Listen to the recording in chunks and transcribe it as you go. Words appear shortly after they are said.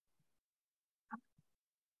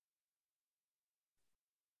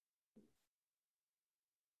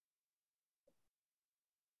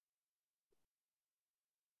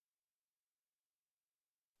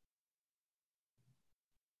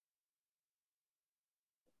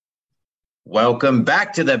Welcome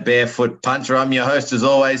back to the Barefoot Punter. I'm your host, as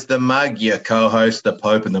always, the Mug. Your co-host, the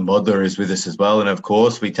Pope, and the Modeler is with us as well. And of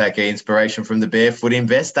course, we take our inspiration from the Barefoot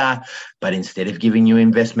Investor. But instead of giving you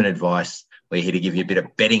investment advice, we're here to give you a bit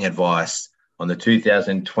of betting advice on the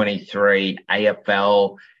 2023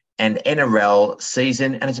 AFL and NRL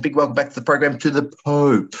season. And it's a big welcome back to the program to the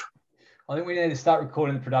Pope. I think we need to start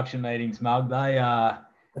recording the production meetings, Mug. The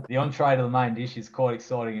entree to the main dish is quite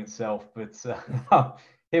exciting itself, but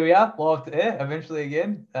here we are, live to air, eventually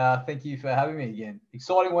again. Thank you for having me again.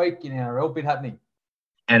 Exciting week in NRL, bit happening.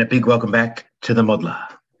 And a big welcome back to the Modeler.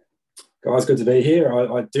 Guys, good to be here.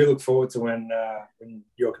 I do look forward to when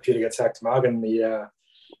your computer gets hacked, Mug, and the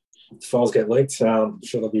files get leaked. I'm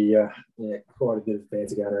sure there'll be quite a bit of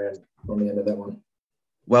banter going around on the end of that one.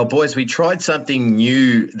 Well, boys, we tried something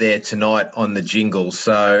new there tonight on the Jingle.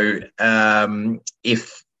 So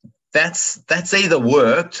if that's either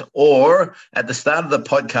worked or at the start of the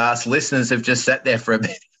podcast, listeners have just sat there for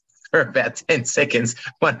about 10 seconds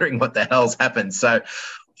wondering what the hell's happened. So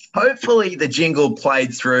hopefully the Jingle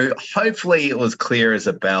played through. Hopefully it was clear as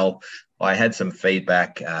a bell. I had some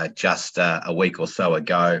feedback just a week or so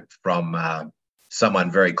ago from someone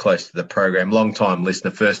very close to the program, long-time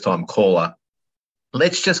listener, first-time caller.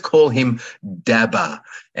 Let's just call him Dabba.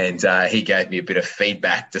 And he gave me a bit of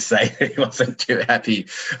feedback to say that he wasn't too happy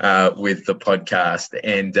with the podcast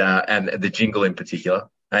and the Jingle in particular.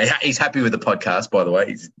 He's happy with the podcast, by the way.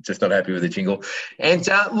 He's just not happy with the Jingle. And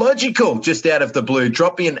Logical, just out of the blue,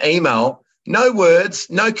 dropped me an email. No words,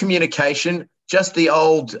 no communication, just the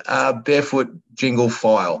old Barefoot Jingle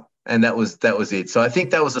file. And that was it. So I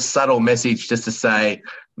think that was a subtle message just to say,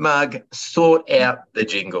 Mug, sort out the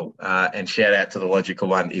Jingle and shout out to the Logical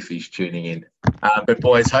one if he's tuning in. But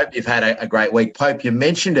boys, hope you've had a great week. Pope, you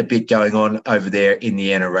mentioned a bit going on over there in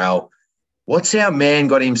the NRL. What's our man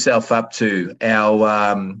got himself up to?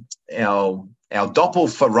 Our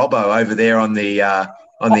doppel for Robbo over there on the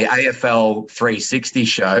AFL 360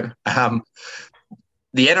 show.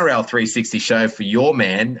 The NRL 360 show for your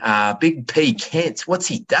man, Big P Kent. What's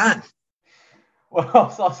he done? Well, I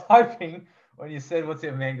was hoping when you said what's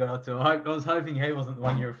your man got up to, I was hoping he wasn't the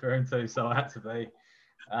one you're referring to, so I had to be.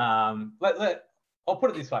 I'll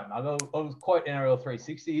put it this way, Mug. I was quite NRL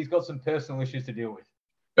 360. He's got some personal issues to deal with.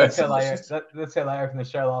 That's how they opened the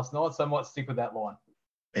show last night, so I might stick with that line.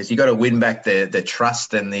 Has he got to win back the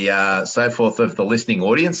trust and the so forth of the listening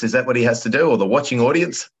audience? Is that what he has to do, or the watching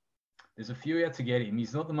audience? There's a few out to get him.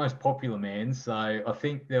 He's not the most popular man, so I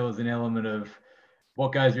think there was an element of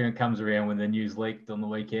what goes around comes around when the news leaked on the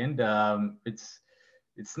weekend.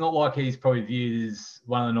 It's not like he's probably viewed as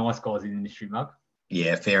one of the nice guys in the industry, Mug.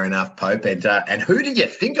 Yeah, fair enough, Pope. And who did you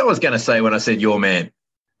think I was going to say when I said your man?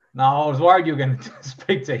 No, I was worried you were going to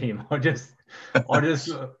speak to him. I just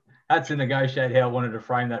had to negotiate how I wanted to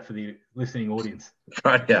frame that for the listening audience.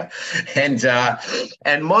 Right, yeah. And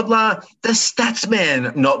Modeler, the stats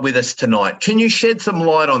man not with us tonight. Can you shed some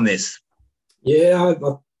light on this? Yeah,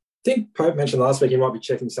 I think Pope mentioned last week he might be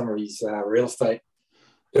checking some of his real estate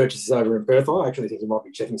purchases over in Perth. I actually think he might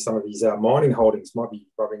be checking some of his mining holdings, might be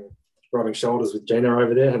rubbing shoulders with Gina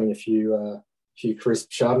over there, having a few crisp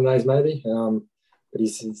Chardonnays maybe. But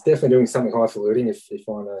he's definitely doing something highfalutin if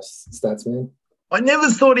I'm a stats man. I never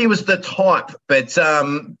thought he was the type, but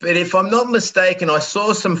if I'm not mistaken, I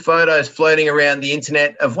saw some photos floating around the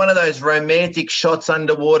internet of one of those romantic shots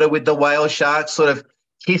underwater with the whale sharks sort of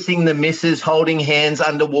kissing the missus, holding hands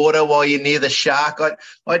underwater while you're near the shark.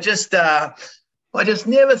 I just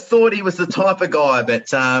never thought he was the type of guy, but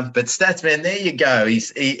Statsman, there you go. He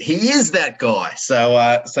is that guy. So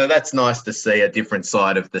that's nice to see a different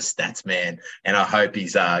side of the Statsman, and I hope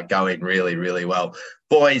he's going really, really well.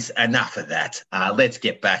 Boys, enough of that. Let's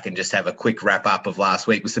get back and just have a quick wrap up of last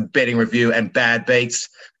week with some betting review and bad beats.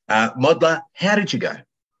 Modeler, how did you go?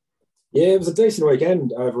 Yeah, it was a decent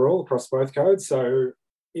weekend overall across both codes. So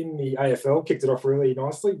in the AFL, kicked it off really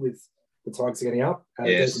nicely with the Tigers getting up.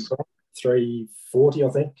 Yes. 340, I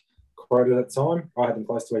think, quoted at the time. I had them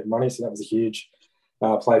close to even money, so that was a huge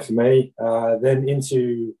play for me. Then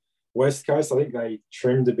into West Coast, I think they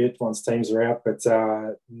trimmed a bit once teams were out, but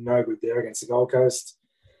no good there against the Gold Coast.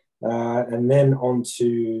 And then on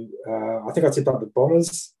to, I think I tipped up the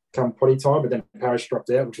Bombers come potty time, but then Parrish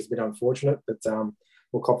dropped out, which was a bit unfortunate, but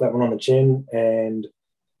we'll cop that one on the chin. And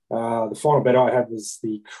the final bet I had was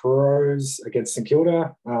the Crows against St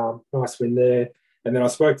Kilda. Nice win there. And then I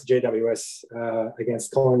spoke to GWS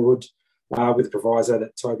against Collingwood with the proviso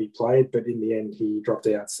that Toby played, but in the end he dropped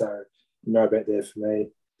out, so no bet there for me.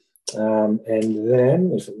 And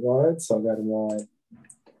then, if it loads, I'll go to my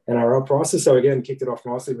NRL prices. So again, kicked it off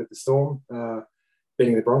nicely with the Storm,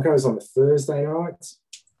 beating the Broncos on the Thursday night.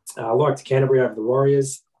 I liked Canterbury over the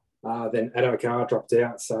Warriors. Then Addo dropped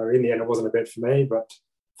out. So in the end, it wasn't a bet for me, but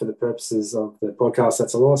for the purposes of the podcast,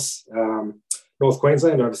 that's a loss. North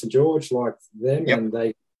Queensland over St George, liked them, and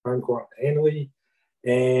they home quite handily.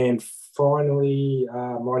 And finally,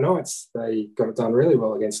 my Knights, they got it done really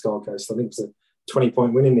well against Gold Coast. I think it was a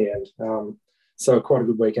 20-point win in the end. So quite a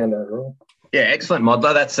good weekend overall. Yeah, excellent,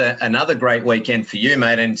 Modler. That's another great weekend for you,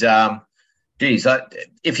 mate. And geez,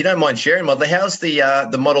 if you don't mind sharing, Modler, how's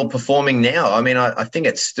the model performing now? I mean, I think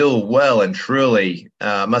it's still well and truly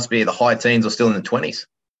must be the high teens or still in the 20s.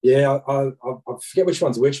 Yeah, I forget which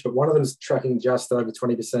one's which, but one of them's tracking just over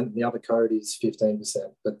 20%, and the other code is 15%.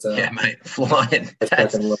 But yeah, mate, flying.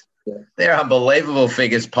 Yeah. They're unbelievable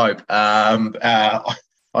figures, Pope.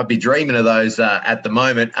 I'd be dreaming of those at the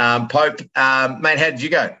moment. Pope, mate, how did you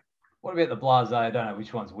go? What about the Blase? I don't know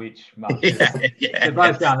which one's which. Yeah. They're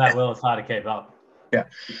both going that well. It's hard to keep up. Yeah.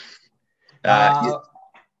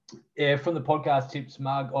 Yeah, from the podcast tips,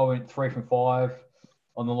 Mug, I went 3 from 5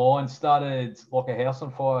 on the line. Started like a house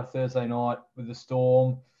on fire Thursday night with the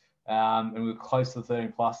Storm, and we were close to the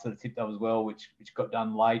 13 plus that I tipped up as well, which got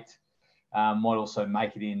done late. Might also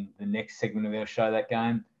make it in the next segment of our show, that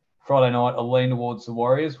game. Friday night, I leaned towards the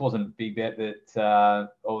Warriors. Wasn't a big bet, but I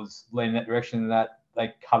was leaning that direction. That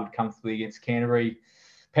they covered comfortably against Canterbury.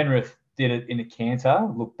 Penrith did it in a canter.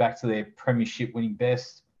 Looked back to their premiership winning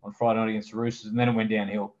best on Friday night against the Roosters, and then it went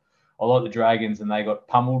downhill. I like the Dragons, and they got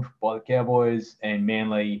pummeled by the Cowboys. And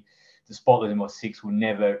Manly, despite losing by 6, were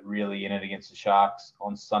never really in it against the Sharks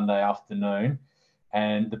on Sunday afternoon.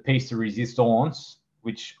 And the piece de resistance,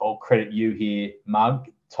 which I'll credit you here, Mug,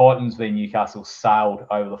 Titans v Newcastle sailed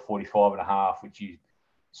over the 45.5, which you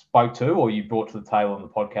spoke to or you brought to the table on the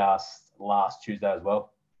podcast last Tuesday as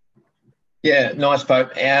well. Yeah, nice,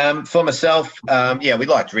 Pope. For myself, we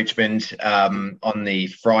liked Richmond on the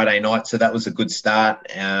Friday night, so that was a good start.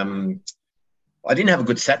 I didn't have a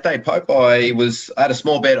good Saturday, Pope. I had a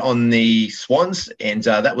small bet on the Swans, and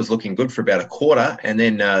that was looking good for about a quarter, and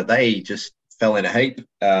then they just fell in a heap.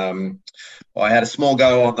 I had a small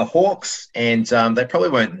go on the Hawks, and they probably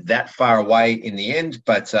weren't that far away in the end,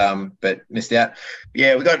 but missed out.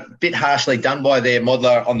 Yeah, we got a bit harshly done by their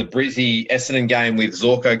Modler on the Brizzy Essendon game with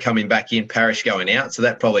Zorko coming back in, Parrish going out, so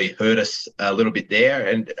that probably hurt us a little bit there.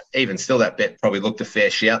 And even still, that bet probably looked a fair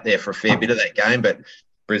shout there for a fair bit of that game, but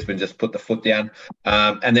Brisbane just put the foot down.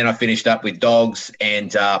 And then I finished up with Dogs and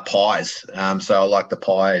Pies. So I like the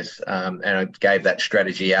Pies. And I gave that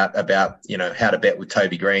strategy out about, how to bet with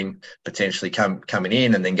Toby Green potentially coming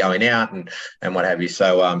in and then going out and what have you.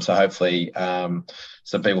 So hopefully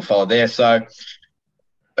some people followed there. So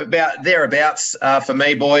about thereabouts for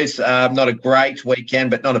me, boys. Not a great weekend,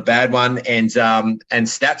 but not a bad one. And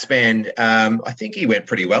Statsman, I think he went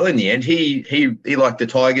pretty well in the end. He liked the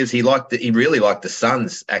Tigers. He really liked the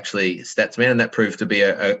Suns, actually, Statsman, and that proved to be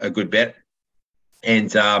a good bet. And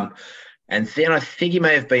then I think he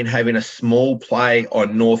may have been having a small play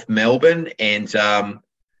on North Melbourne,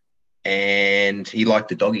 and he liked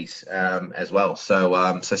the Doggies as well. So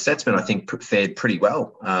Statsman, I think, fared pretty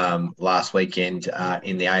well last weekend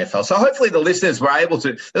in the AFL. So hopefully the listeners were able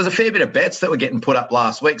to – there was a fair bit of bets that were getting put up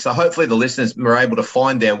last week. So hopefully the listeners were able to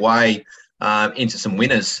find their way into some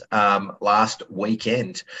winners last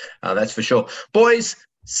weekend. That's for sure. Boys,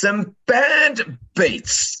 some bad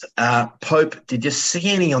beats. Pope, did you see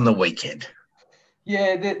any on the weekend?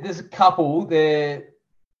 Yeah, there's a couple. They're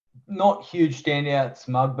not huge standouts,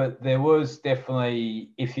 Mug, but there was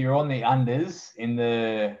definitely, if you're on the overs in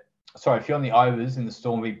the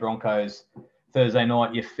Storm v Broncos Thursday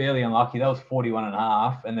night, you're fairly unlucky. That was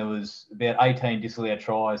 41.5, and there was about 18 disallowed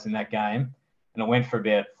tries in that game, and it went for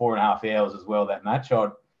about 4.5 hours as well, that match. I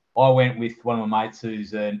went with one of my mates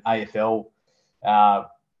who's an AFL, on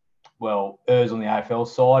the AFL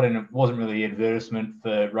side, and it wasn't really an advertisement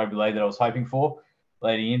for rugby league that I was hoping for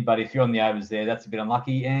leading in, but if you're on the overs there, that's a bit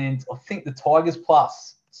unlucky. And I think the Tigers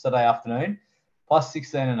plus Saturday afternoon, plus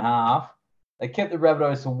 16.5. They kept the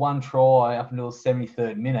Rabbitohs to one try up until the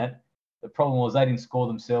 73rd minute. The problem was they didn't score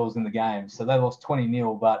themselves in the game, so they lost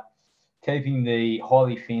 20-0, but keeping the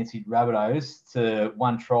highly fancied Rabbitohs to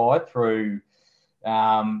one try through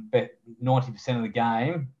 90% of the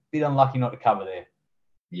game, bit unlucky not to cover there.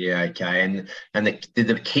 Yeah, okay. And did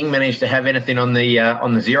the King manage to have anything on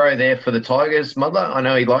the zero there for the Tigers, Modler? I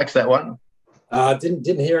know he likes that one. Didn't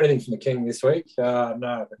hear anything from the King this week.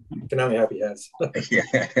 No, but can only hope he has.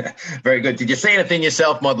 Yeah, very good. Did you see anything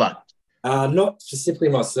yourself, Modler? Not specifically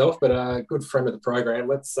myself, but a good friend of the program.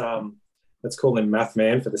 Let's call him Math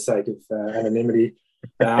Man for the sake of anonymity.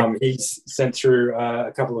 He's sent through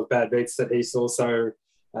a couple of bad beats that he saw. So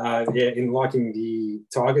in liking the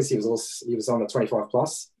Tigers, he was on the 25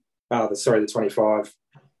 plus. the 25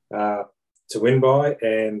 to win by,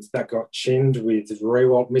 and that got chinned with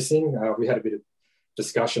Rewalt missing. We had a bit of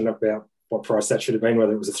discussion about what price that should have been,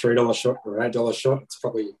 whether it was a $3 shot or an $8 shot. It's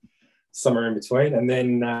probably somewhere in between. And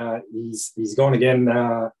then he's gone again,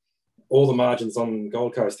 all the margins on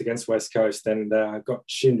Gold Coast against West Coast, and got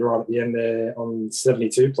chinned right at the end there on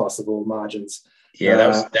 72 plus of all margins.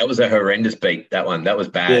 Yeah, that was a horrendous beat, that one. That was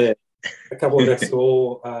bad. Yeah, a couple of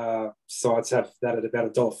X-Score sites have that at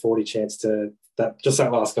about $1.40 chance to that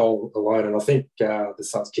last goal alone. And I think the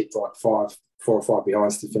Suns kicked like 4 or 5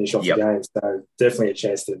 behinds to finish off the game. So definitely a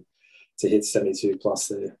chance to hit 72 plus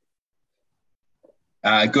there.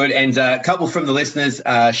 Good. And a couple from the listeners.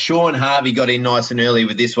 Sean Harvey got in nice and early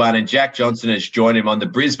with this one, and Jack Johnson has joined him on the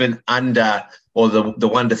Brisbane under, or the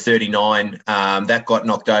 1 to 39. That got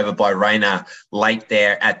knocked over by Rayner late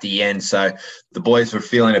there at the end. So the boys were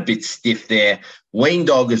feeling a bit stiff there. Ween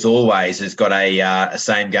Dog, as always, has got a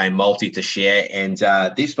same game multi to share. And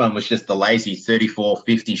this one was just the lazy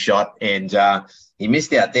 34-50 shot. And he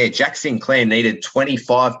missed out there. Jack Sinclair needed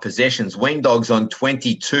 25 possessions. Ween Dog's on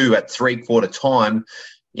 22 at 3/4 time.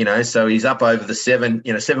 So he's up over the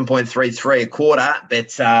 7.33 a quarter,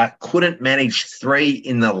 but couldn't manage 3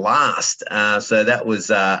 in the last. So that was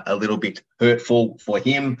a little bit hurtful for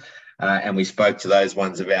him. And we spoke to those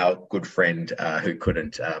ones of our good friend who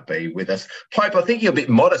couldn't be with us. Pope, I think you're a bit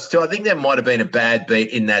modest too. I think there might have been a bad beat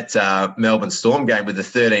in that Melbourne Storm game with the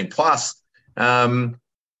 13 plus.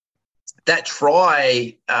 That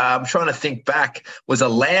try, I'm trying to think back, was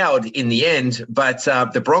allowed in the end, but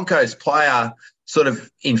the Broncos player sort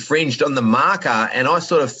of infringed on the marker, and I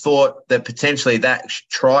sort of thought that potentially that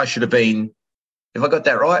try should have been, if I got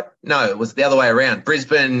that right? No, it was the other way around.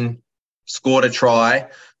 Brisbane scored a try,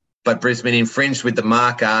 but Brisbane infringed with the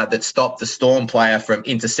marker that stopped the Storm player from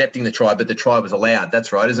intercepting the try, but the try was allowed.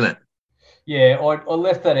 That's right, isn't it? Yeah, I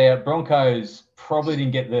left that out. Broncos probably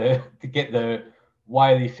didn't get the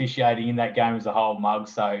way of the officiating in that game as a whole, Mug.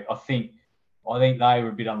 So I think they were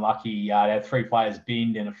a bit unlucky. They had 3 players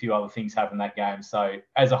binned and a few other things happened that game. So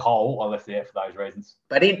as a whole, I left it out for those reasons.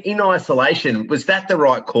 But in isolation, was that the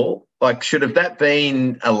right call? Like, should have that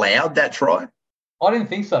been allowed, that try? I didn't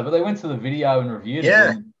think so, but they went to the video and reviewed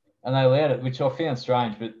it. And they allowed it, which I found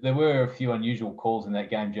strange. But there were a few unusual calls in that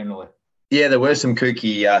game generally. Yeah, there were some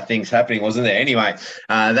kooky things happening, wasn't there? Anyway,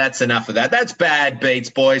 that's enough of that. That's bad beats,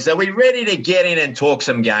 boys. Are we ready to get in and talk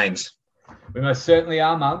some games? We most certainly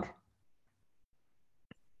are, Mug.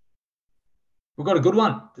 We've got a good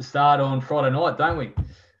one to start on Friday night, don't we?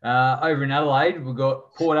 Over in Adelaide, we've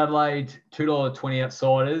got Port Adelaide, $2.20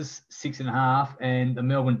 outsiders, 6.5, and the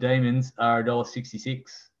Melbourne Demons are $1.66.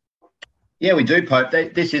 Yeah, we do, Pope.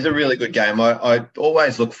 This is a really good game. I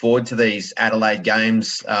always look forward to these Adelaide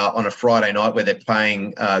games on a Friday night where they're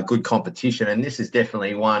playing good competition, and this is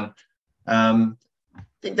definitely one. I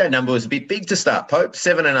think that number was a bit big to start, Pope.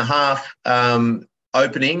 7.5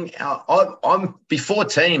 opening. I'm before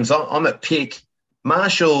teams. I'm at pick.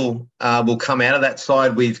 Marshall will come out of that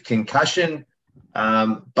side with concussion,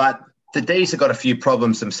 but the D's have got a few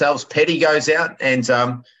problems themselves. Petty goes out, and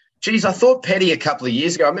I thought Petty a couple of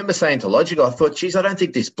years ago, I remember saying to Logical, I thought, I don't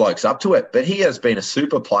think this bloke's up to it. But he has been a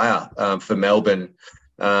super player for Melbourne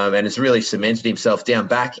and has really cemented himself down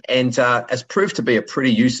back and has proved to be a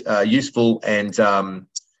pretty useful and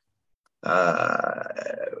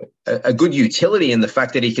a good utility in the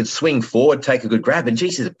fact that he can swing forward, take a good grab, and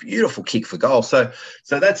he's a beautiful kick for goal. So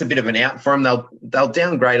that's a bit of an out for him. They'll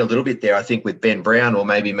downgrade a little bit there, I think, with Ben Brown or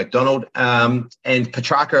maybe McDonald, and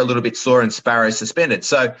Petrarca a little bit sore and Sparrow suspended.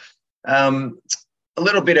 So a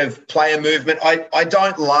little bit of player movement. I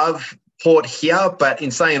don't love Port here, but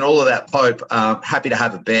in saying all of that, Pope, happy to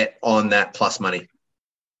have a bet on that plus money.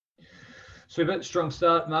 Super, strong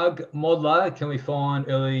start, Mug. Modler, can we find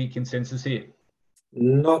early consensus here?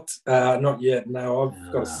 Not yet. No,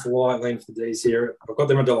 I've got a slight lean for the D's here. I've got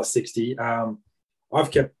them $1.60.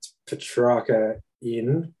 I've kept Petrarca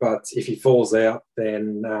in, but if he falls out,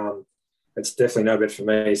 then it's definitely no bet for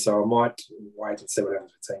me. So I might wait and see what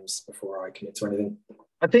happens with teams before I commit to anything.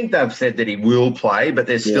 I think they've said that he will play, but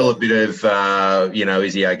there's still a bit of,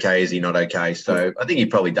 is he okay? Is he not okay? So I think he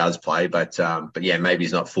probably does play, but yeah, maybe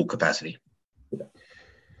he's not full capacity.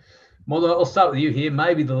 Well, I'll start with you here.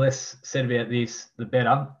 Maybe the less said about this, the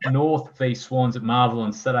better. North v Swans at Marvel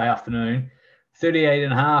on Saturday afternoon.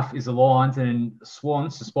 38.5 is the line, and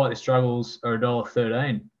Swans, despite their struggles, are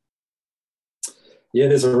 $1.13. Yeah,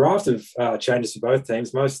 there's a raft of changes for both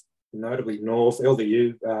teams, most notably North.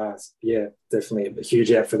 LVU, definitely a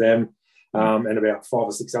huge out for them, and about 5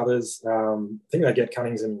 or 6 others. I think they get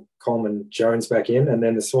Cunnings and Coleman Jones back in, and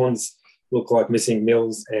then the Swans look like missing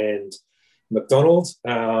Mills and McDonald.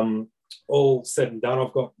 All said and done,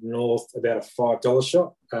 I've got North about a $5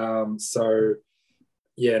 shot. So,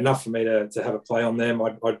 yeah, enough for me to have a play on them.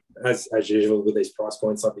 I'd as usual with these price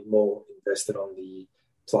points, I'd be more invested on the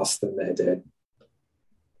plus than the head-to-head.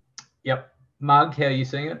 Yep. Mug, how are you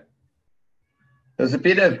seeing it? There's a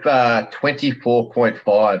bit of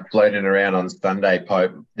 24.5 floating around on Sunday,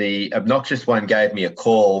 Pope. The obnoxious one gave me a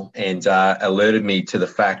call and alerted me to the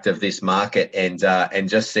fact of this market and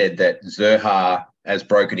just said that Zerha has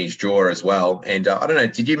broken his jaw as well. And I don't know,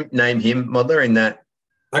 did you name him, Modler, in that?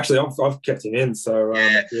 Actually, I've kept him in, so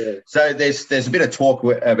yeah. So there's a bit of talk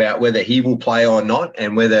about whether he will play or not,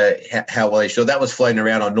 and whether how well he's sure. That was floating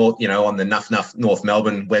around on on the Nuff North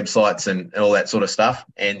Melbourne websites and all that sort of stuff,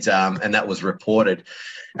 and that was reported.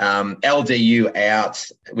 LDU out.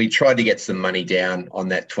 We tried to get some money down on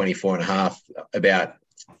that 24.5. About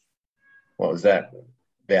what was that?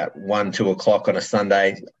 About 1-2 o'clock on a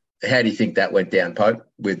Sunday. How do you think that went down, Pope,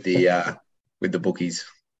 with the bookies?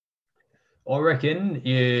 I reckon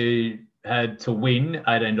you had to win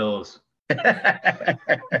 $18.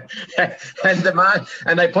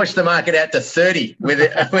 and they pushed the market out to 30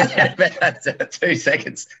 within about 2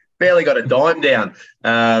 seconds. Barely got a dime down.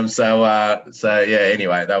 So yeah.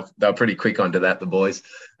 Anyway, they're pretty quick onto that, the boys.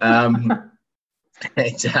 And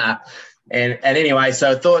anyway,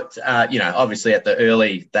 so I thought, obviously at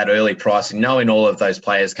that early pricing, knowing all of those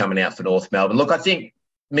players coming out for North Melbourne. Look, I think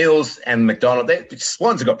Mills and McDonald,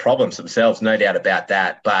 Swans have got problems themselves, no doubt about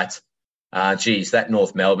that. But, that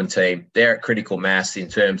North Melbourne team, they're at critical mass in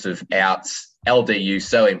terms of outs. LDU,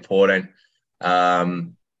 so important.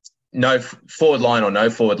 No forward line or no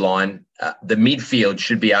forward line. The midfield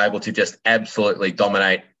should be able to just absolutely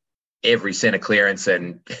dominate every centre clearance,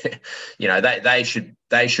 and they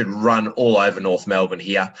should run all over North Melbourne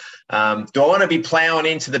here. Do I want to be ploughing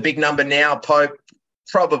into the big number now, Pope?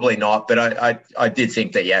 Probably not, but I did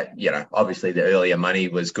think that obviously the earlier money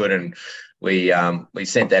was good, and we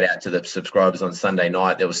sent that out to the subscribers on Sunday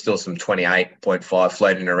night. There was still some 28.5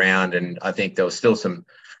 floating around, and I think there was still some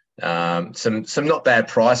not bad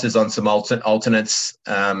prices on some alternates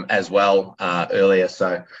as well earlier.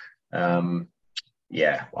 So I'm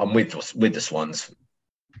with the Swans.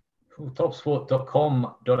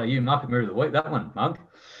 Topsport.com.au market move of the week. That one, Mug.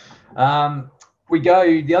 We go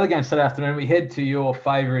the other game Saturday afternoon. We head to your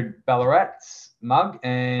favourite Ballarats, Mug,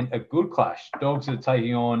 and a good clash. Dogs are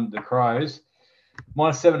taking on the Crows.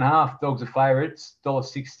 -7.5. Dogs are favourites.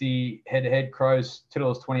 $1.60 head-to-head. Crows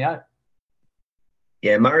 $2.28.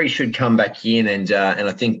 Yeah, Murray should come back in, and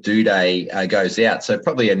I think Duday goes out. So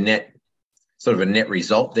probably a net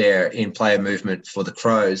result there in player movement for the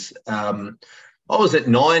Crows. I was at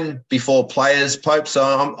 9 before players, Pope,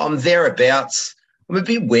 so I'm thereabouts. I'm a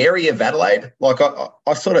bit wary of Adelaide. Like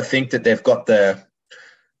I sort of think that they've got the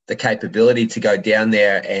capability to go down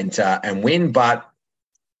there and win, but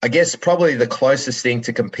I guess probably the closest thing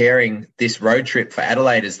to comparing this road trip for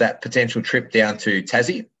Adelaide is that potential trip down to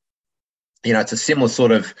Tassie. It's a similar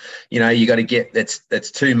sort of, you got to get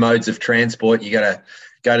that's 2 modes of transport. You got to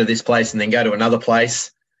go to this place and then go to another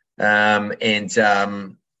place, just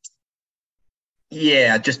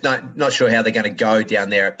not sure how they're going to go down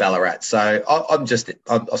there at Ballarat. So I'll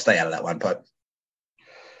stay out of that one, Pope.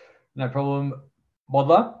 No problem.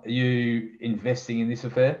 Modler, are you investing in this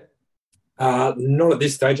affair? Not at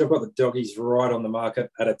this stage. I've got the doggies right on the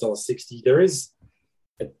market at $1.60. There is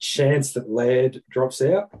a chance that Laird drops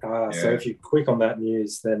out. So if you're quick on that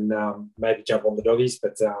news, then maybe jump on the doggies.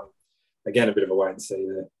 But again, a bit of a wait and see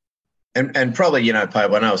there. And probably, Pope,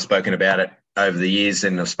 I know I've spoken about it over the years,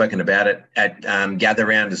 and I've spoken about it at Gather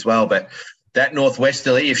Round as well. But that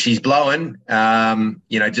northwesterly, if she's blowing,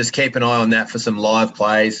 just keep an eye on that for some live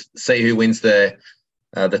plays. See who wins the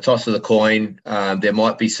toss of the coin. There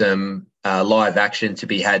might be some live action to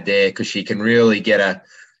be had there, because she can really get a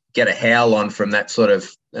howl on from that sort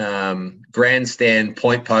of grandstand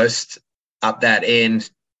point post up that end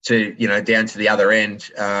to down to the other end.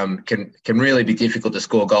 Can really be difficult to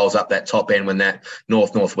score goals up that top end when that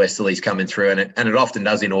northwesterly is coming through, and it often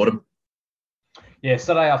does in autumn. Yeah,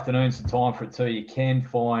 Saturday afternoon's the time for it too. You can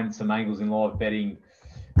find some angles in live betting,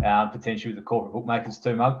 potentially with the corporate bookmakers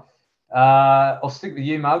too, Mug. I'll stick with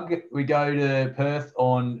you, Mug. We go to Perth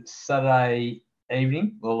on Saturday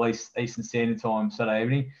evening, or at least Eastern Standard Time Saturday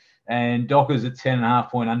evening, and Dockers at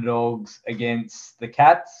 10.5-point underdogs against the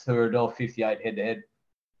Cats, who are $1.58 head-to-head.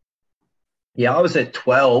 Yeah, I was at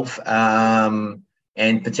 12, and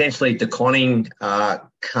potentially DeConning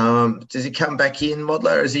does he come back in,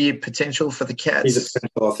 Modler? Is he a potential for the Cats? He's a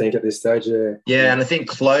potential, I think, at this stage, yeah. Yeah, and I think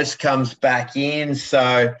Close comes back in,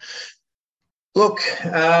 so Look,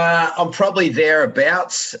 I'm probably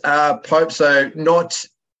thereabouts, Pope. So not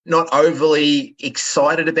overly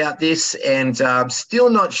excited about this, and still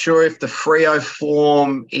not sure if the Freo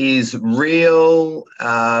form is real.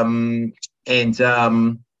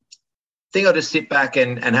 Think I'll just sit back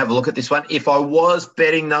and have a look at this one. If I was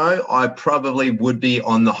betting, though, I probably would be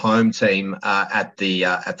on the home team at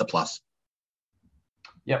the plus.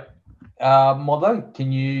 Yep. Modlo,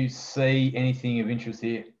 can you see anything of interest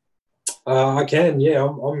here? I can, yeah.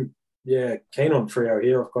 I'm keen on Freo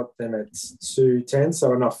here. I've got them at 2.10,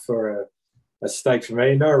 so enough for a stake for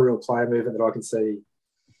me. No real player movement that I can see,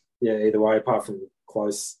 either way, apart from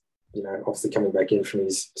Close, obviously coming back in from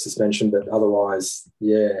his suspension, but otherwise,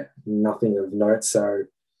 nothing of note. So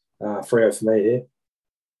Freo for me here.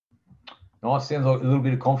 Nice. Sounds like a little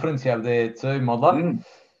bit of confidence you have there too, Modler.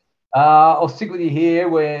 I'll stick with you here.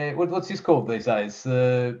 What's this called these days?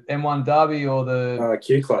 The M1 Derby or the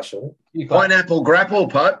Q Clash? I think. Pineapple Grapple,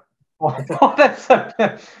 Pope.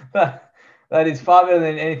 That is far better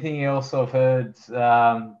than anything else I've heard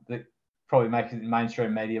that probably makes it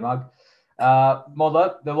mainstream media mug.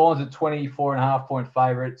 Modler, the line's at 24.5 point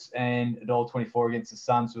favourites and $1.24 against the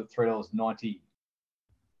Suns with $3.90.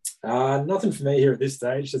 Nothing for me here at this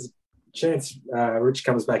stage. There's a chance Rich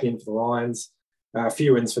comes back in for the Lions. A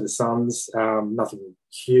few wins for the Suns, nothing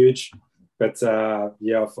huge, but I've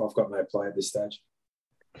got no play at this stage.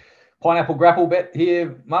 Pineapple grapple bet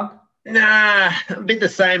here, Mug? Nah, a bit the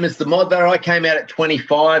same as the mod there. I came out at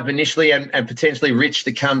 25 initially and potentially Rich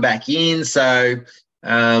to come back in. So,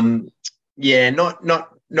 not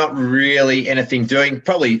really anything doing.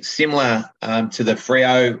 Probably similar to the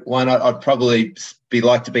Freo one. I'd probably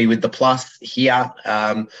like to be with the plus here.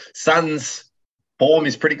 Suns form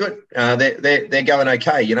is pretty good. They're going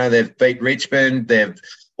okay. They've beat Richmond. They've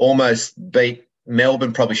almost beat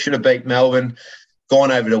Melbourne. Probably should have beat Melbourne.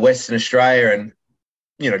 Gone over to Western Australia and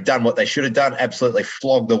done what they should have done. Absolutely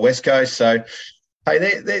flogged the West Coast. So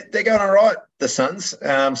hey, they're going all right, the Suns.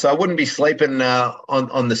 So I wouldn't be sleeping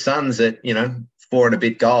on the Suns at 4 and a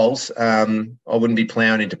bit goals. I wouldn't be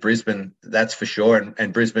ploughing into Brisbane. That's for sure.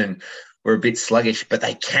 And Brisbane were a bit sluggish, but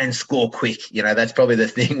they can score quick. That's probably the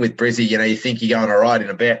thing with Brizzy. You think you're going all right in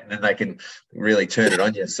a bet, and then they can really turn it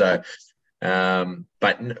on you. So,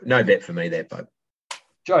 but no bet for me there, Pope.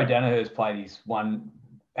 Joe Danaher's played his one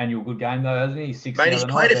annual good game though, hasn't he? He's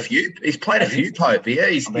played a few. He's played a few, Pope. Yeah,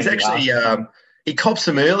 he's actually he copped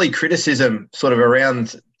some early criticism sort of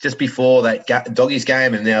around just before that Doggies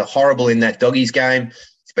game, and they're horrible in that Doggies game.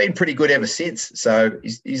 He's been pretty good ever since. So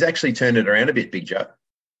he's actually turned it around a bit, Big Joe.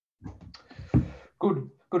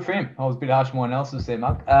 Good for him. I was a bit harsh on my analysis there,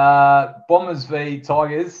 Mark. Bombers v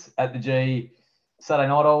Tigers at the G Saturday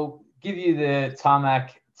night. I'll give you the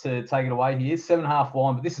tarmac to take it away here. 7.5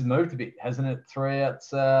 line, but this has moved a bit, hasn't it, throughout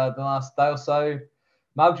the last day or so?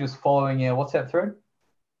 Mug, just following our WhatsApp thread.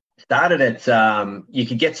 Started at you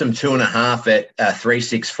could get some 2.5 at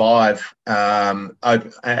 365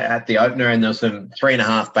 at the opener, and there was some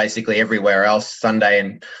 3.5 basically everywhere else Sunday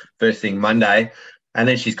and first thing Monday. And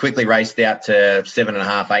then she's quickly raced out to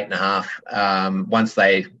 7.5, 8.5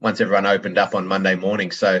 once everyone opened up on Monday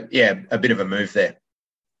morning. So, yeah, a bit of a move there.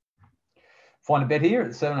 Find a bet here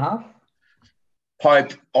at 7.5?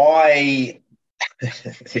 Pope, I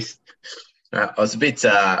was a bit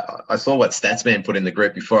I saw what Statsman put in the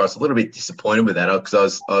group before. I was a little bit disappointed with that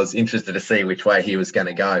because I was interested to see which way he was going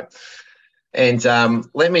to go. And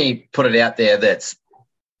let me put it out there that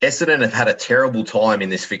Essendon have had a terrible time in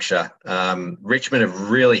this fixture. Richmond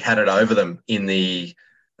have really had it over them in the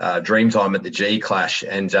Dreamtime at the G Clash,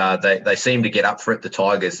 and they seem to get up for it, the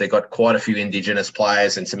Tigers. They've got quite a few Indigenous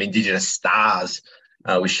players and some Indigenous stars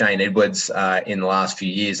with Shane Edwards in the last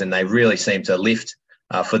few years, and they really seem to lift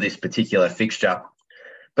for this particular fixture.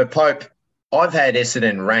 But, Pope, I've had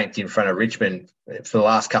Essendon ranked in front of Richmond for the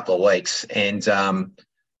last couple of weeks, and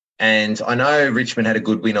I know Richmond had a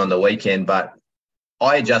good win on the weekend, but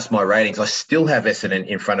I adjust my ratings. I still have Essendon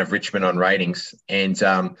in front of Richmond on ratings. And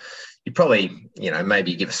you probably,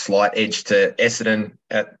 maybe give a slight edge to Essendon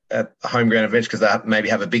at a home ground advantage because they maybe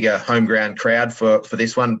have a bigger home ground crowd for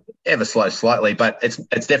this one, ever slightly. But it's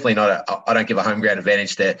definitely not I don't give a home ground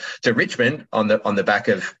advantage to Richmond on the back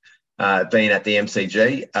of being at the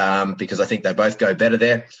MCG because I think they both go better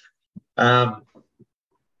there.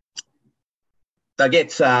 They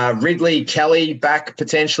get Ridley, Kelly back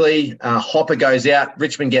potentially. Hopper goes out.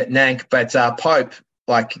 Richmond get Nank. But Pope,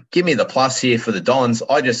 give me the plus here for the Dons.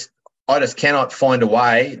 I just cannot find a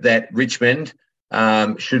way that Richmond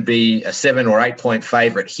should be a 7 or 8 point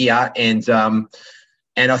favourite here. And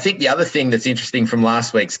I think the other thing that's interesting from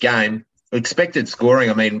last week's game, expected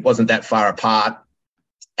scoring, wasn't that far apart.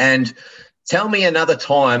 And Tell me another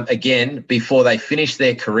time again before they finish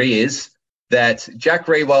their careers that Jack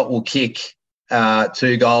Riewoldt will kick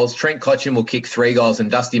 2 goals, Trent Cotchin will kick 3 goals,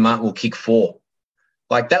 and Dusty Martin will kick 4.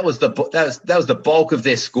 Like that was the bulk of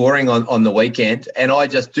their scoring on the weekend, and I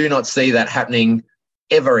just do not see that happening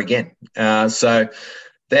ever again. So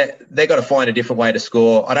they've got to find a different way to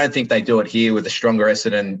score. I don't think they do it here with a stronger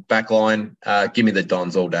Essendon backline. Give me the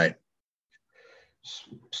Dons all day.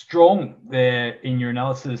 Strong there in your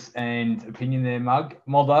analysis and opinion there, Mug.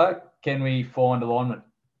 Moldo, can we find alignment?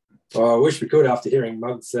 I wish we could after hearing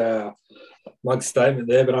Mug's statement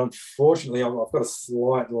there, but unfortunately I've got a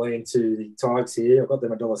slight lean to the Tigers here. I've got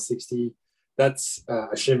them $1.60. That's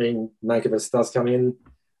assuming Nankervis does come in.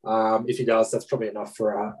 If he does, that's probably enough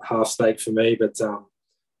for a half stake for me, but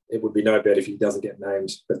it would be no bet if he doesn't get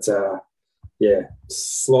named. But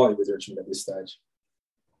slightly with Richmond at this stage.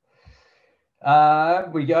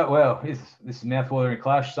 We go, well, this is mouth-watering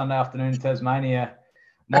clash, Sunday afternoon in Tasmania.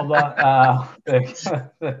 Modler,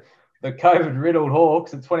 the COVID-riddled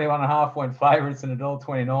Hawks at 21.5-point favourites and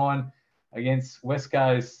 $1.29 against West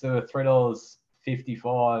Coast to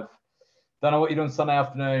 $3.55. Don't know what you're doing Sunday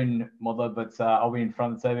afternoon, Modler, but I'll be in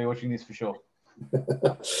front of the TV watching this for sure.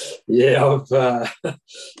 Yeah,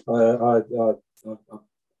 I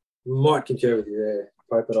might concur with you there,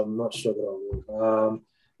 Pope, but I'm not sure that I will.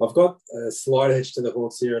 I've got a slight edge to the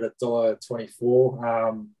Hawks here at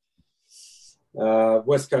 $1.24.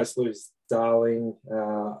 West Coast lose Darling.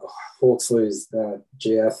 Hawks lose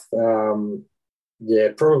GF.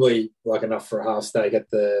 Probably like enough for a half stake at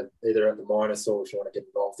either at the minus or if you want to get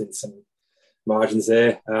involved in some margins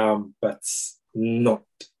there. But not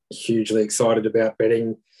hugely excited about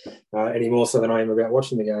betting any more so than I am about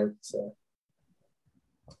watching the game. So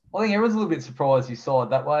I think everyone's a little bit surprised you saw it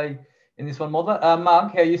that way in this one, Mother.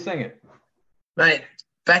 Mark, how are you seeing it? Mate,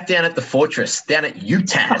 back down at the Fortress, down at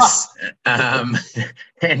UTAS. I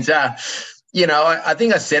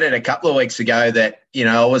think I said it a couple of weeks ago that,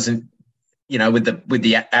 I wasn't, with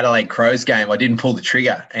the Adelaide Crows game, I didn't pull the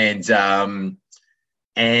trigger. And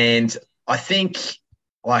I think,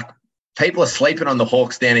 people are sleeping on the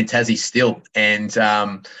Hawks down in Tassie still. And,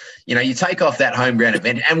 you take off that home ground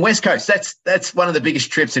event. And West Coast, that's one of the biggest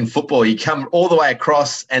trips in football. You come all the way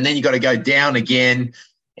across and then you got to go down again.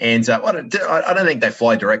 And I don't think they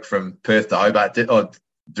fly direct from Perth to Hobart or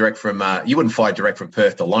direct from you wouldn't fly direct from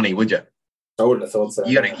Perth to Lonnie, would you? I wouldn't have thought so.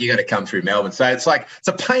 You got to come through Melbourne. So it's a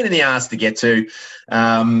pain in the ass to get to.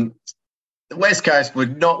 The West Coast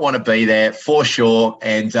would not want to be there for sure.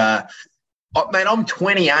 And I'm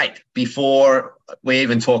 28 before we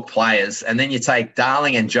even talk players, and then you take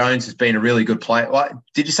Darling and Jones has been a really good player.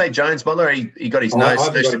 Did you say Jones, Butler? He got his nose.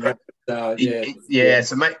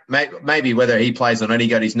 So maybe whether he plays or not, he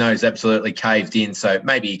got his nose absolutely caved in. So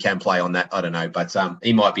maybe he can play on that. I don't know, but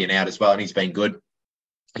he might be an out as well, and he's been good.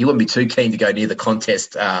 He wouldn't be too keen to go near the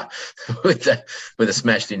contest with a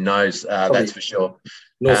smashed in nose. That's for sure.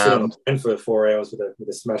 Not sitting on the for 4 hours with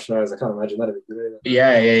a smashed nose. I can't imagine that'd be good either.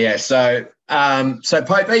 Yeah. So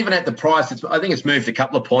Pope, even at the price, I think it's moved a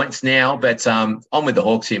couple of points now, but I'm with the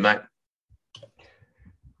Hawks here, mate.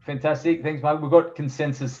 Fantastic. Thanks, mate. We've got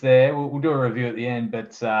consensus there. We'll do a review at the end,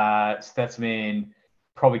 but Statsman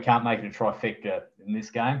probably can't make it a trifecta in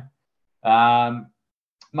this game.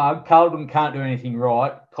 Mug, Carlton can't do anything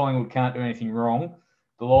right. Collingwood can't do anything wrong.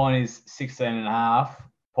 The line is 16.5.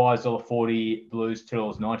 Pies $1.40, Blues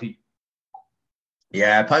 $2.90.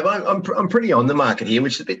 Yeah, Pope, I'm pretty on the market here,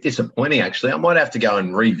 which is a bit disappointing, actually. I might have to go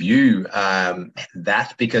and review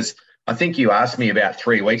that because I think you asked me about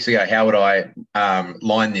 3 weeks ago how would I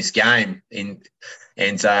line this game in,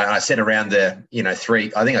 and I said around the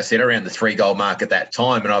around the 3 goal mark at that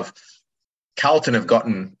time, and Carlton have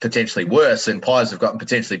gotten potentially worse and Pies have gotten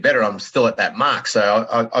potentially better. I'm still at that mark,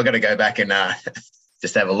 so I got to go back and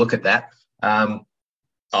just have a look at that.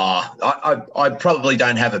 I probably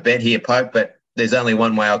don't have a bet here, Pope, but there's only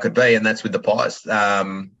one way I could be, and that's with the Pies. How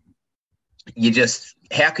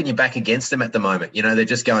can you back against them at the moment? They're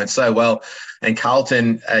just going so well, and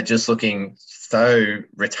Carlton are just looking so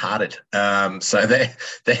retarded. So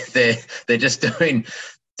they're just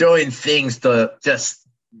doing things to just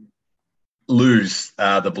lose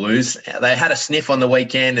the Blues. They had a sniff on the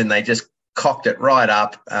weekend and they just cocked it right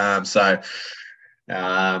up.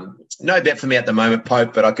 No bet for me at the moment,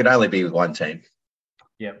 Pope, but I could only be with one team.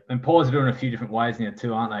 Yeah, and Pies are doing a few different ways now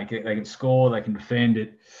too, aren't they? They can score, they can defend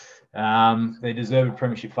it. They deserve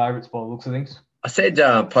premiership favourites by the looks of things. I said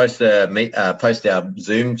post our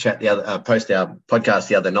Zoom chat post our podcast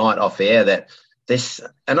the other night off air that this,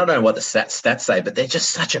 and I don't know what the stats say, but they're just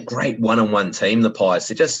such a great one-on-one team. The Pies,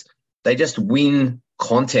 they just win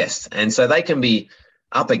contests, and so they can be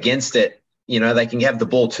up against it they can have the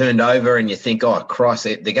ball turned over and you think, oh, Christ,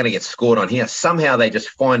 they're going to get scored on here. Somehow they just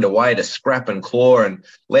find a way to scrap and claw, and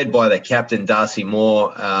led by their captain, Darcy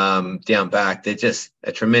Moore, down back. They're just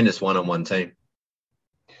a tremendous one-on-one team.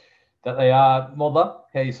 That they are. Mulder,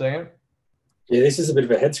 how are you seeing it? Yeah, this is a bit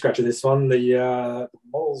of a head-scratcher, this one. The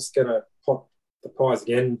model's going to pot the Pies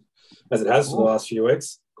again, as it has for the last few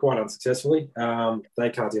weeks, quite unsuccessfully. They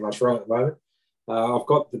can't do much wrong at the moment. I've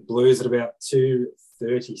got the Blues at about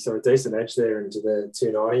 230, so a decent edge there into the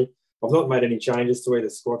 290. I've not made any changes to either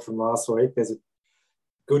squad from last week. There's a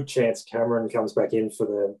good chance Cameron comes back in for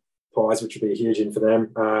the Pies, which would be a huge in for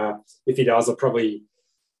them. If he does, I'll probably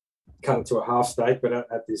cut it to a half stake, but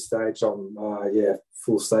at this stage, I'm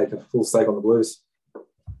full stake on the Blues.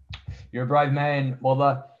 You're a brave man,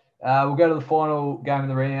 Mulder. We'll go to the final game of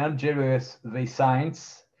the round, GWS v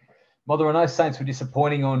Saints. Mother, I know Saints were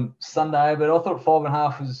disappointing on Sunday, but I thought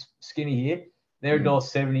 5.5 was skinny here. They're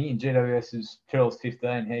 $1.70 and GWS is $2.15.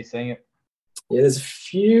 How are you seeing it? Yeah, there's a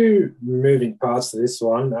few moving parts to this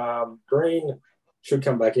one. Green should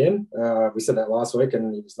come back in. We said that last week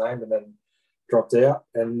and he was named and then dropped out.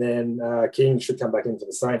 And then King should come back in for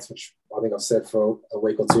the Saints, which I think I've said for a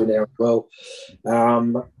week or two now as well.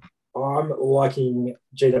 I'm liking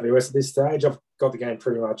GWS at this stage. I've got the game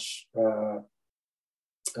pretty much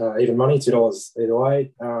even money, $2 either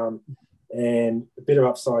way, and a bit of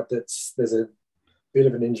upside. There's a bit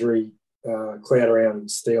of an injury cloud around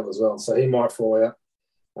Steele as well, so he might fall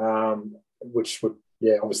out, which would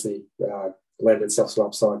obviously lend itself to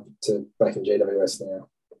upside to backing GWS now.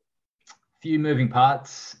 Few moving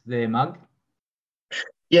parts there, Mug.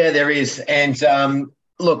 Yeah, there is, and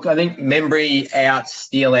look, I think Membry out,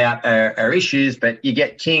 Steele out are issues, but you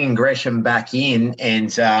get King and Gresham back in,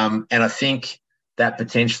 and I think that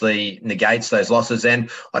potentially negates those losses.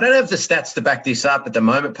 And I don't have the stats to back this up at the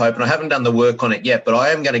moment, Pope, and I haven't done the work on it yet, but I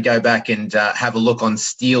am going to go back and have a look on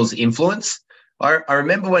Steele's influence. I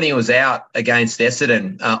remember when he was out against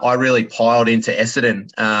Essendon, I really piled into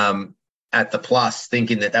Essendon at the plus,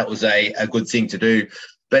 thinking that was a good thing to do.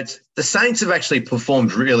 But the Saints have actually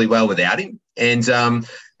performed really well without him. And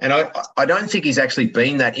I don't think he's actually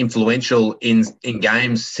been that influential in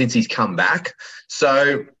games since he's come back.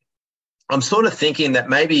 So I'm sort of thinking that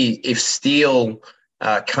maybe if Steele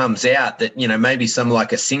comes out, that, maybe someone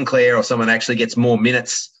like a Sinclair or someone actually gets more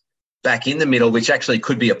minutes back in the middle, which actually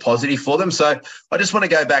could be a positive for them. So I just want to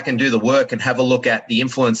go back and do the work and have a look at the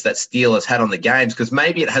influence that Steele has had on the games, because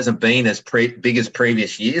maybe it hasn't been as big as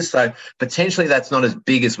previous years. So potentially that's not as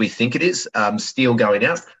big as we think it is, Steele going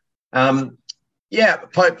out. Yeah,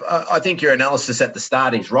 Pope, I think your analysis at the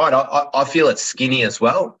start is right. I feel it's skinny as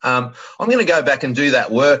well. I'm going to go back and do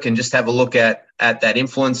that work and just have a look at that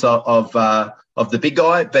influence of the big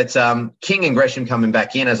guy. But King and Gresham coming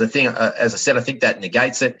back in as a thing, as I said, I think that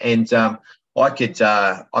negates it. And I could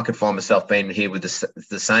find myself being here with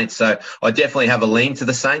the Saints. So I definitely have a lean to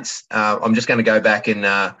the Saints. I'm just going to go back and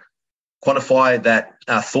quantify that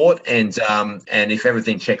thought. And if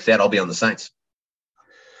everything checks out, I'll be on the Saints.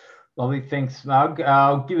 Lovely, thanks, Mug.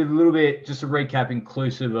 I'll give it a little bit, just a recap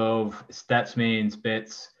inclusive of Statsman's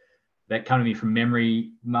bets that come to me from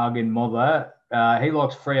memory. Mug and Mother, he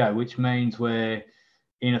likes Freo, which means we're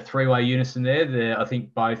in a three-way unison there. I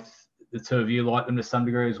think both the two of you like them to some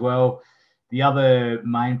degree as well. The other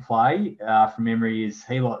main play from memory is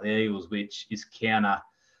he liked the Eagles, which is counter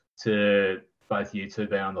to both you two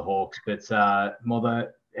being on the Hawks. But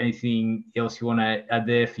Mother, anything else you want to add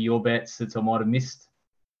there for your bets that I might have missed?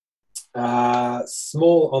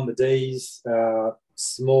 Small on the D's,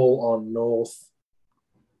 small on North,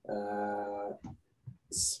 and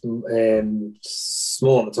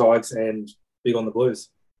small on the Tigers, and big on the Blues.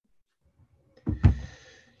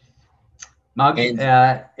 Mug,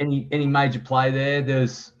 any major play there?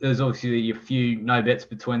 There's obviously a few no bets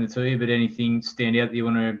between the two, but anything stand out that you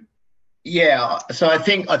want to? Yeah, so I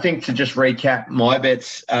think to just recap my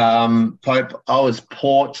bets, Pope, I was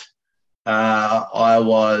Port. I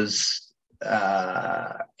was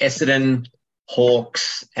Essendon,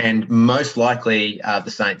 Hawks, and most likely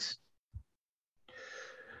the Saints.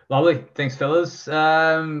 Lovely. Thanks, fellas.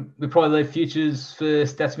 We'll probably leave futures for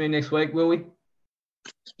Statsman next week, will we?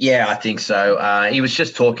 Yeah, I think so. He was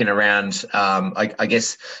just talking around, I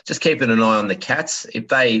guess, just keeping an eye on the Cats. If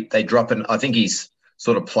they drop I think his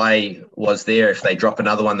sort of play was there. If they drop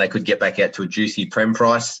another one, they could get back out to a juicy prem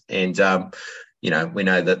price. And, we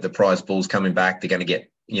know that the prize pool's coming back. They're going to get,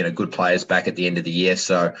 good players back at the end of the year.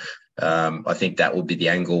 So I think that will be the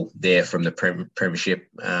angle there from the premiership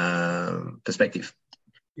perspective.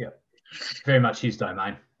 Yeah, very much his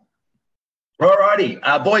domain. All righty.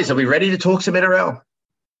 Boys, are we ready to talk some NRL?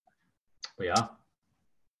 We are.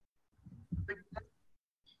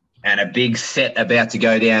 And a big set about to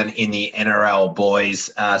go down in the NRL,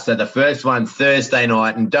 boys. So the first one, Thursday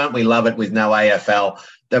night, and don't we love it with no AFL?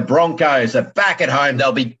 The Broncos are back at home.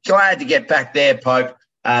 They'll be glad to get back there, Pope.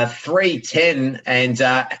 3.10 and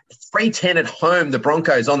 3.10 at home. The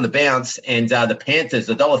Broncos on the bounce, and the Panthers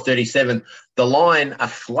 $1.37. The line a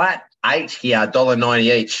flat 8 here,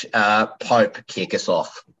 $1.90 each. Pope, kick us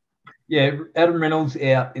off. Yeah, Adam Reynolds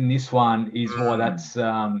out in this one is why that's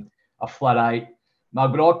a flat 8. No,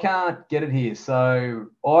 but I can't get it here. So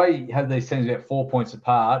I have these teams about 4 points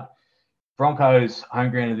apart. Broncos home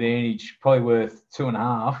ground advantage probably worth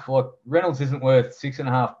 2.5. Like Reynolds isn't worth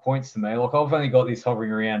 6.5 points to me. Like I've only got this hovering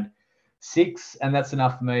around 6, and that's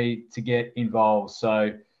enough for me to get involved.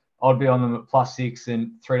 So I'd be on them at +6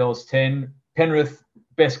 and $3.10. Penrith,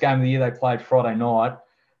 best game of the year they played Friday night.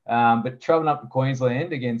 But travelling up to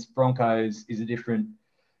Queensland against Broncos is a different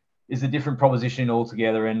proposition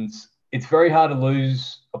altogether, and it's very hard to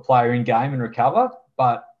lose a player in game and recover,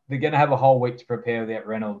 but they're going to have a whole week to prepare without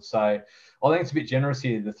Reynolds. So I think it's a bit generous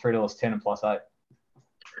here, the $3.10 and +8.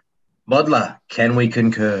 Modler, can we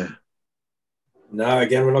concur? No,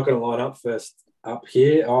 again, we're not going to line up first up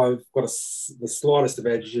here. I've got the slightest of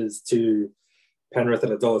edges to Penrith at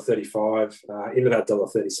 $1.35, into that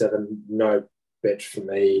 $1.37. No bet for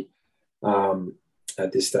me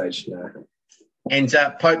at this stage, no. And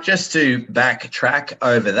Pope, just to backtrack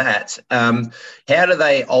over that, how do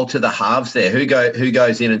they alter the halves there? Who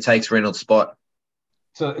goes in and takes Reynolds' spot?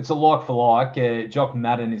 So it's a like for like. Jock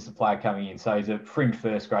Madden is the player coming in, so he's a fringe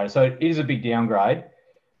first grader. So it is a big downgrade,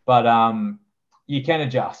 but you can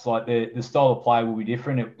adjust. Like the style of play will be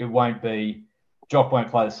different. It won't be Jock won't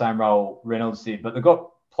play the same role Reynolds did, but they've got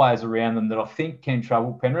players around them that I think can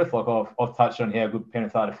trouble Penrith. Like I've touched on how good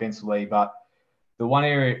Penrith are defensively, but the one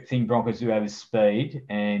area thing Broncos do have is speed,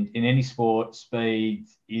 and in any sport, speed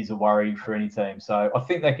is a worry for any team. So I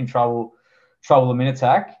think they can trouble them in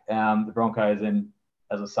attack, the Broncos. And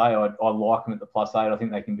as I say, I like them at the +8. I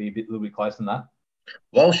think they can be a little bit closer than that.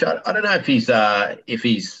 Walsh, I don't know if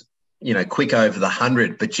he's quick over the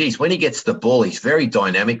 100, but geez, when he gets the ball, he's very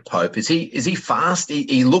dynamic. Pope, is he fast?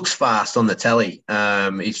 He looks fast on the tally.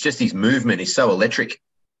 It's just his movement. He's so electric.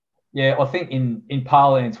 Yeah, I think in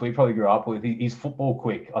parlance we probably grew up with, he's football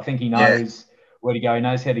quick. I think he knows where to go. He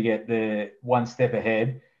knows how to get the one step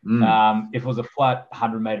ahead. If it was a flat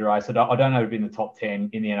 100-metre race, I don't know if it'd be in the top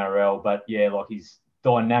 10 in the NRL, but yeah, like he's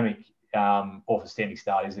dynamic off a standing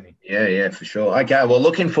start, isn't he? Yeah, for sure. Okay, well,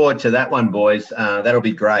 looking forward to that one, boys. That'll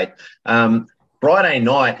be great. Friday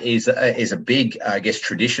night is a big, I guess,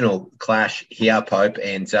 traditional clash here, Pope,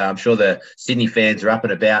 and I'm sure the Sydney fans are up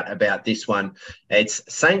and about this one. It's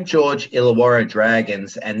St. George Illawarra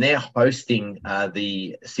Dragons, and they're hosting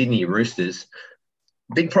the Sydney Roosters.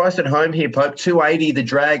 Big price at home here, Pope. $2.80 the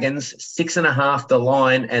Dragons, 6.5 the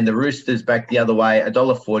line, and the Roosters back the other way,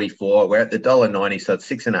 $1.44. We're at the $1.90, so it's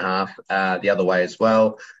 6.5 the other way as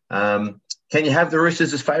well. Can you have the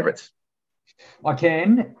Roosters as favourites? I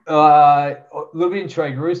can. A little bit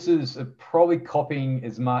intrigued. Roosters are probably copying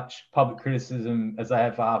as much public criticism as they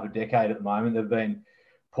have for half a decade at the moment. They've been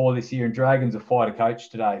poor this year, and Dragons have fired a coach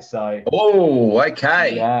today. So,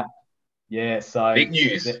 okay. Yeah. So big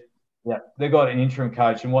news. They've got an interim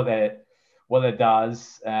coach, and what that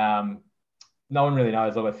does, no one really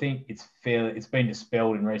knows. Like, I think it's been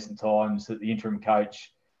dispelled in recent times that the interim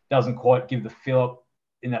coach doesn't quite give the fill-up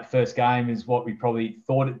in that first game as what we probably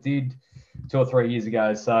thought it did 2 or 3 years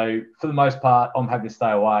ago. So for the most part, I'm happy to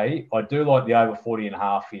stay away. I do like the over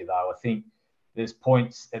 40.5 here, though. I think there's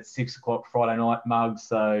points at 6 o'clock Friday night, Mugs.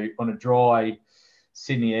 So on a dry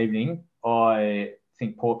Sydney evening, I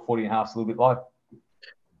think 40.5 is a little bit low.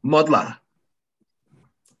 Modler.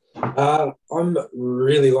 I'm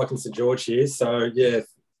really liking St. George here. So, yeah,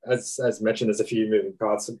 as mentioned, there's a few moving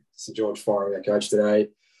parts. St. George firing their coach today.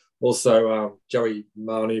 Also, Joey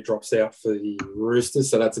Manu drops out for the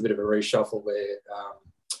Roosters, so that's a bit of a reshuffle there.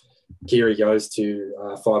 Keary goes to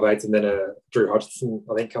 5'8", and then Drew Hodgson,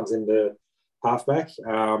 I think, comes into halfback.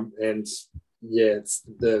 And yeah,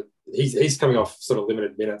 he's coming off sort of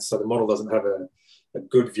limited minutes, so the model doesn't have a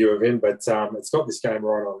good view of him. But it's got this game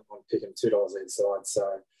right on picking $2 each side.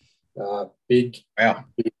 So big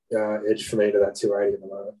edge for me to that 280 at the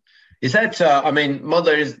moment. Is that,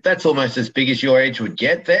 Modler, that's almost as big as your edge would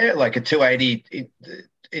get there, like a 280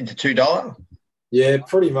 into $2? Yeah,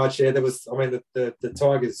 pretty much. Yeah, there was, the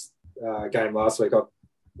Tigers game last week,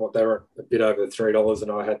 they were a bit over $3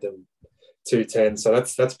 and I had them 210. So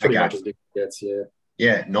that's pretty much as big as it gets, yeah.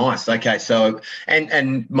 Yeah, nice. Okay, so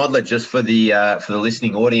and Modler, just for the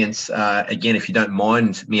listening audience, again, if you don't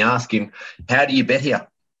mind me asking, how do you bet here?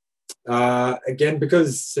 Again,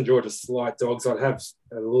 because St George are slight dogs, I'd have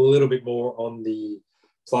a little bit more on the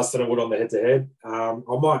plus than I would on the head-to-head. I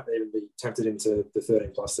might even be tempted into the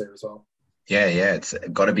 13 plus there as well. Yeah, it's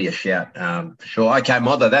got to be a shout. Sure. Okay,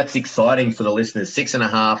 Mother, that's exciting for the listeners.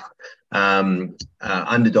 6.5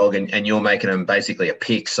 underdog, and you're making them basically a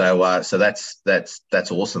pick. So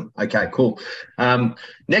that's awesome. Okay, cool.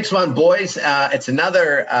 Next one, boys. It's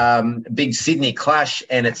another big Sydney clash,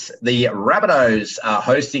 and it's the Rabbitohs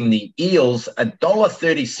hosting the Eels.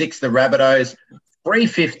 $1.36 the Rabbitohs,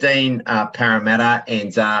 3.15 Parramatta,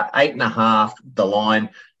 and 8.5 the line.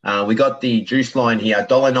 We got the juice line here,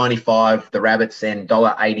 $1.95 the Rabbits and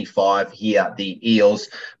 $1.85 here the Eels.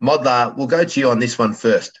 Modler, we'll go to you on this one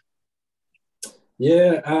first.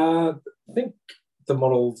 Yeah, I think the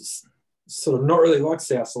model's sort of not really like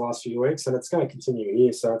South the last few weeks, and it's going to continue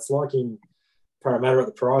here. So it's liking Parramatta at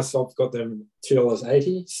the price. I've got them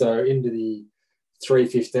 $2.80, so into the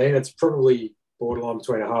 3.15. It's probably borderline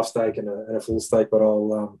between a half stake and a full stake, but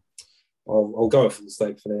I'll go a full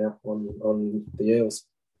stake for now on the Eels.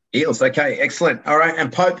 Eels, okay, excellent. All right,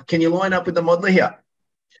 and Pope, can you line up with the modeler here?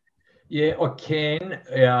 Yeah, I can.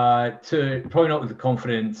 To probably not with the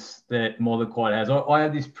confidence that Modeler quite has. I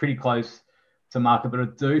had this pretty close to market, but I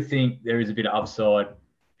do think there is a bit of upside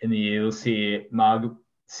in the Eels here.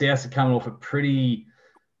 South are coming off a pretty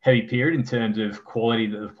heavy period in terms of quality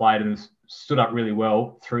that they've played and stood up really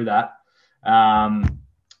well through that.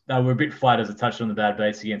 They were a bit flat, as I touched on the bad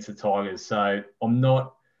beats against the Tigers. So I'm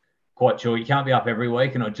not quite sure. You can't be up every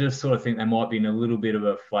week, and I just sort of think they might be in a little bit of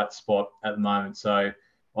a flat spot at the moment. So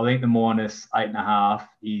I think the minus 8.5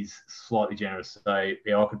 is slightly generous. So,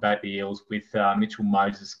 yeah, I could back the Eels with Mitchell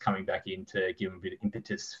Moses coming back in to give him a bit of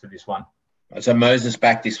impetus for this one. So Moses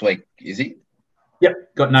back this week, is he?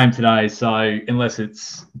 Yep, got named today. So unless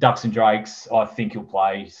it's Ducks and Drakes, I think he'll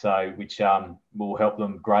play. So which will help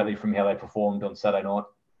them greatly from how they performed on Saturday night.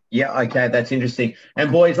 Yeah, okay, that's interesting.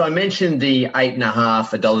 And boys, I mentioned the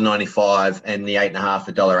 8.5, $1.95, and the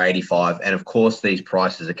 8.5, $1.85. And of course, these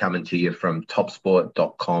prices are coming to you from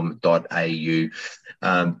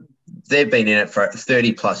topsport.com.au. They've been in it for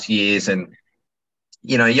 30 plus years, and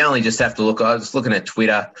you only just have to look. I was looking at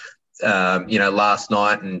Twitter, last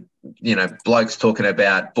night, and blokes talking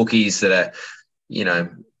about bookies that are,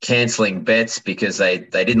 cancelling bets because they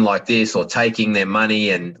didn't like this or taking their money,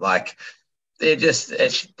 and like. It's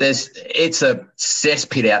a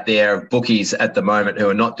cesspit out there of bookies at the moment who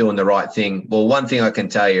are not doing the right thing. Well, one thing I can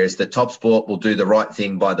tell you is that Top Sport will do the right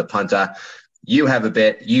thing by the punter. You have a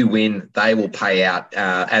bet, you win, they will pay out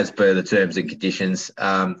as per the terms and conditions.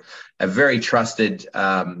 A very trusted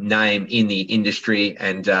name in the industry,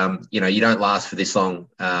 and you don't last for this long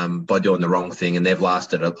by doing the wrong thing, and they've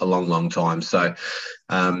lasted a long, long time. So,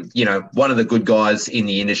 one of the good guys in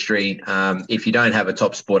the industry. If you don't have a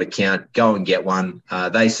Top Sport account, go and get one.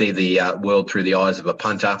 They see the world through the eyes of a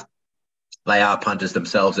punter. They are punters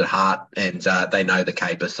themselves at heart, and they know the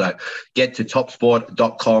caper. So get to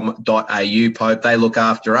topsport.com.au, Pope. They look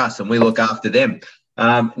after us and we look after them.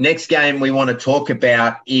 Next game we want to talk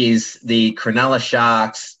about is the Cronulla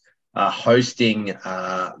Sharks hosting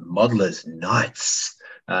Modelers Knights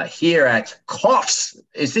here at Coffs.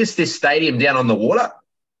 Is this stadium down on the water?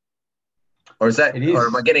 Or is that? It is. Or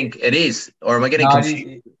am I getting? It is. Or am I getting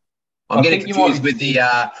confused? I'm getting confused with the.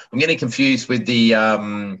 I'm getting confused with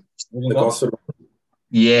the. The Gosford.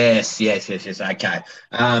 Yes. Okay.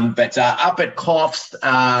 But up at Coffs,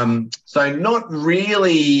 so not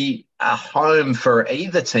really a home for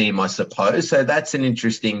either team, I suppose. So that's an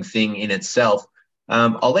interesting thing in itself.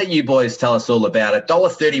 I'll let you boys tell us all about it.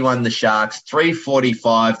 $1.31 the Sharks,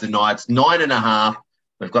 $3.45 the Knights, 9.5.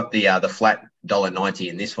 We've got the flat $1.90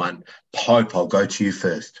 in this one. Pope, I'll go to you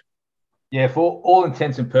first. Yeah, for all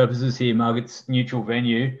intents and purposes here, Mug, it's neutral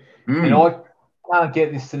venue. And I can't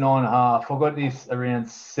get this to 9.5. I got this around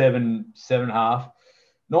 7.5.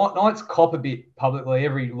 Knights cop a bit publicly.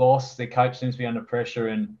 Every loss, their coach seems to be under pressure,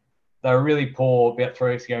 and they were really poor about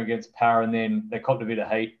 3 weeks ago against Para, and then they copped a bit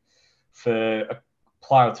of heat for a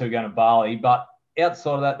player or two going to Bali. But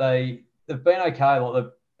outside of that, they've been okay. Like,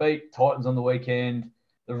 they've beat Titans on the weekend.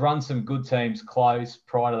 They've run some good teams close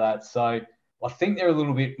prior to that. So I think they're a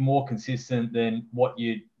little bit more consistent than what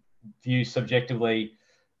you'd view subjectively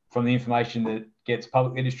from the information that gets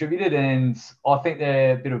publicly distributed. And I think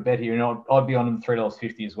they're a bit of a bet here, and I'd be on them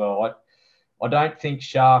 $3.50 as well. I don't think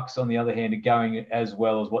Sharks, on the other hand, are going as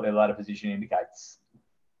well as what their ladder position indicates.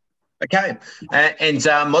 Okay. And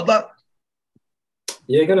Modler?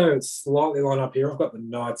 Yeah, going to slightly line up here. I've got the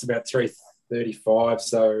Knights about 3.35,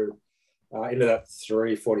 so into that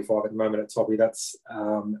 3.45 at the moment at Toppy. That's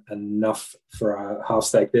enough for a half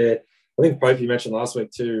stake there. I think Pope, you mentioned last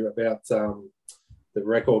week too about the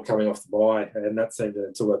record coming off the bye, and that seemed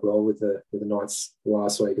to work well with the Knights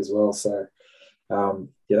last week as well. So that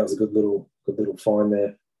was a good little find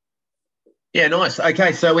there. Yeah, nice.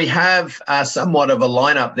 Okay, so we have somewhat of a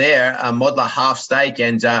lineup there. Modler half stake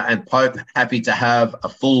and Pope happy to have a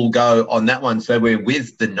full go on that one. So we're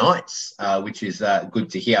with the Knights, which is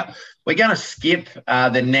good to hear. We're going to skip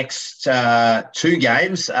the next two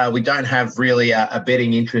games. We don't have really a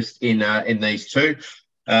betting interest in these two.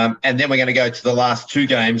 And then we're going to go to the last two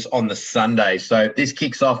games on the Sunday. So this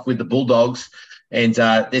kicks off with the Bulldogs. And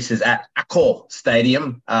this is at Accor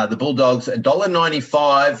Stadium. The Bulldogs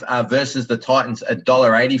 $1.95 versus the Titans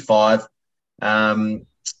 $1.85.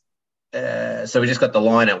 So we just got the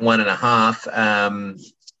line at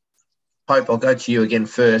 1.5. Hope, I'll go to you again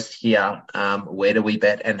first here. Where do we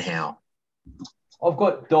bet and how? I've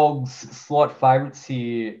got Dogs slight favourites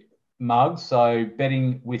here, Mug. So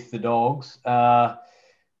betting with the Dogs.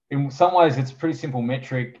 In some ways, it's a pretty simple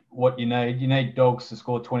metric. What you need Dogs to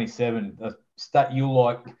score 27. The stat you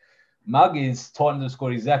like, Mug, is Titans have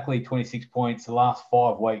scored exactly 26 points the last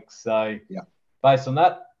 5 weeks. So based on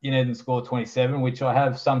that, you need them to score 27, which I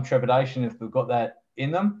have some trepidation if they've got that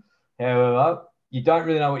in them. However, you don't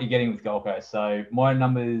really know what you're getting with Gold Coast. So my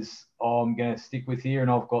numbers I'm going to stick with here,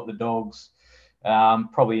 and I've got the Dogs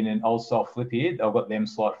probably in an old style flip here. I've got them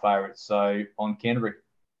slight favourites. So on Canterbury.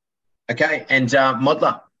 Okay, and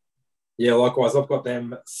Modler. Yeah, likewise. I've got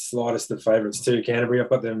them slightest of favourites too, Canterbury. I've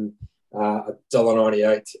got them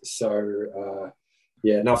 $1.98. So,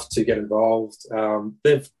 enough to get involved.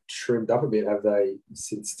 They've trimmed up a bit, have they,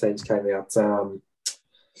 since teams came out?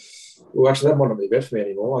 Well, actually, that might not be bet for me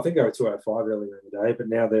anymore. I think they were $2.05 earlier in the day, but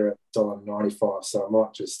now they're at $1.95. So I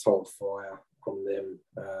might just hold fire on them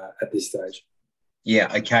at this stage.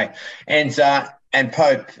 Yeah, okay. And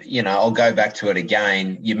Pope, I'll go back to it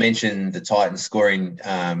again. You mentioned the Titans scoring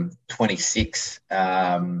 26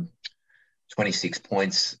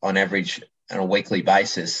 points on average on a weekly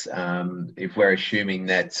basis. If we're assuming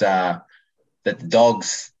that the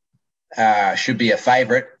Dogs should be a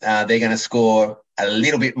favourite, they're going to score a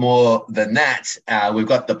little bit more than that. We've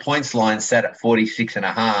got the points line set at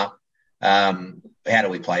 46.5. How do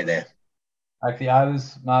we play there? Okay,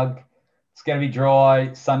 overs, Mug. It's going to be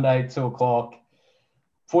dry, Sunday, 2 o'clock.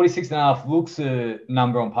 46.5 looks a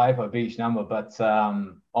number on paper, a biggish number, but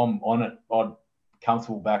I'm on it. I'm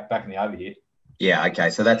comfortable back in the over here. Yeah, okay.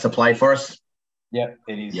 So that's a play for us? Yep,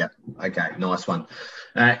 it is. Yeah, okay. Nice one.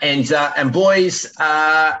 And boys,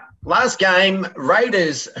 last game,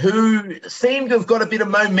 Raiders, who seem to have got a bit of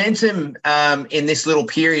momentum in this little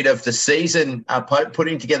period of the season,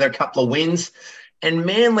 putting together a couple of wins. And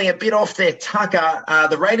Manly a bit off their tucker.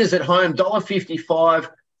 The Raiders at home, $1.55,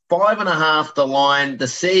 5.5 the line. The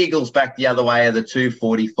Sea Eagles back the other way are the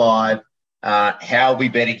 2.45. How are we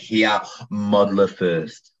betting here? Modler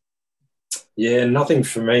first. Yeah, nothing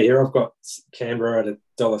for me here. I've got Canberra at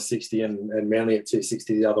 $1.60 and Manly at $2.60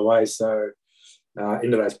 the other way. So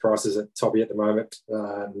into those prices at Toppy at the moment.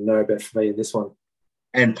 No bet for me in this one.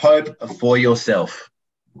 And Pope, for yourself.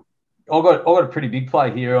 I've got a pretty big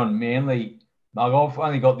play here on Manly. I've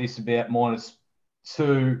only got this about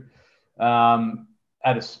 -2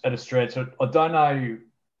 at a stretch. I don't know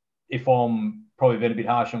if I'm probably been a bit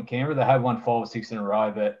harsh on Canberra. They have won 5 or 6 in a row,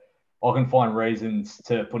 but I can find reasons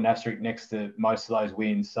to put an asterisk next to most of those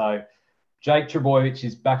wins. So Jake Trbojevic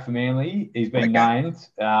is back for Manly. He's been named,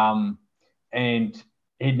 and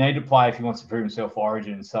he'd need to play if he wants to prove himself for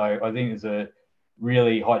Origin. So I think there's a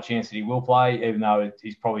really high chance that he will play, even though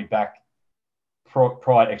he's probably back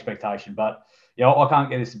prior to expectation. But I can't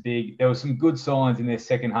get this big. There were some good signs in their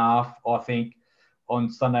second half, I think, on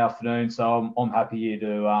Sunday afternoon. So I'm happy here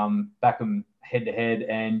to back them head-to-head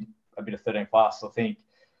and a bit of 13+. I think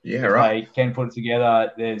if they can put it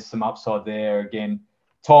together, there's some upside there. Again,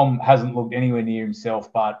 Tom hasn't looked anywhere near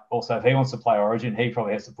himself, but also if he wants to play Origin, he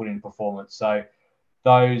probably has to put in performance. So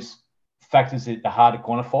those factors that are hard to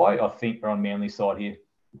quantify, I think, are on Manly's side here.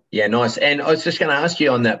 Yeah, nice. And I was just going to ask you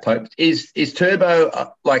on that, Pope. Is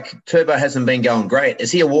Turbo, Turbo hasn't been going great. Is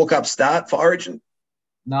he a walk-up start for Origin?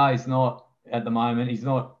 No, he's not at the moment. He's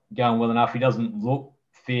not going well enough. He doesn't look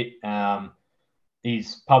fit.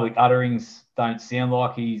 His public utterings don't sound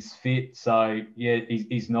like he's fit. So, yeah,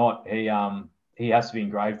 he's not. He has to be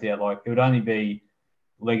engraved out. It would only be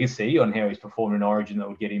legacy on how he's performed in Origin that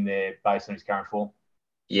would get him there based on his current form.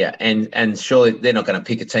 Yeah, and surely they're not going to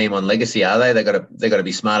pick a team on legacy, are they? They've got to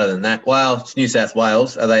be smarter than that. Well, it's New South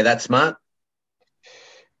Wales. Are they that smart?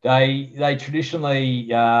 They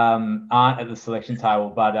traditionally aren't at the selection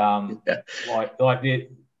table, but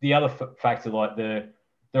the other factor,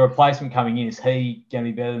 the replacement coming in, is he going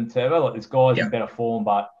to be better than Turbo? Like, there's guys Yeah. in better form,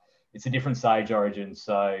 but it's a different stage Origin.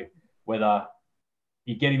 So whether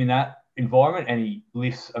you get him in that environment and he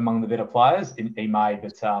lifts among the better players, he may,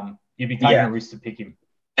 but you'd be taking a risk to pick him.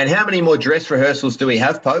 And how many more dress rehearsals do we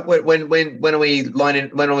have, Pope? When are we lining?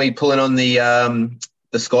 When are we pulling on the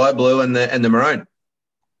sky blue and the maroon?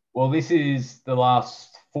 Well, this is the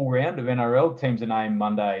last full round of NRL. Teams are named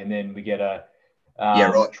Monday, and then we get a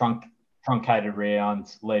truncated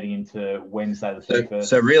round leading into Wednesday the 31st.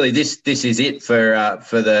 So really, this is it for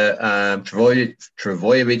the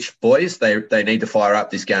Travojevic boys. They need to fire up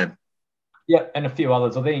this game. Yeah, and a few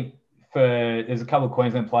others. I think there's a couple of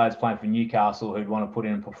Queensland players playing for Newcastle who'd want to put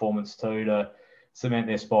in a performance too to cement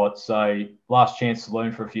their spot. So last chance to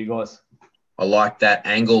learn for a few guys. I like that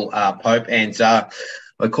angle, Pope. And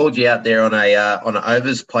I called you out there on an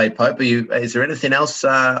overs play, Pope. Is there anything else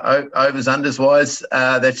overs unders wise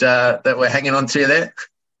that we're hanging on to there?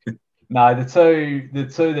 No, the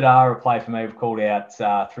two that are a play for me have called out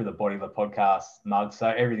through the body of the podcast, Mug. So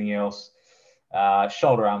everything else,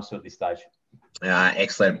 shoulder arms to at this stage.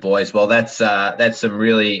 Excellent, boys. Well, that's some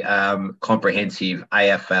really comprehensive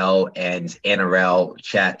AFL and NRL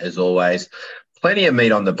chat as always. Plenty of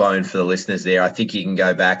meat on the bone for the listeners there. I think you can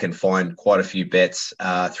go back and find quite a few bets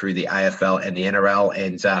through the AFL and the NRL.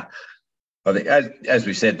 And I think, as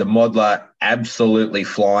we said, the modeler absolutely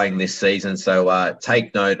flying this season. So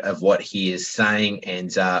take note of what he is saying.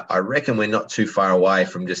 And I reckon we're not too far away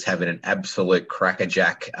from just having an absolute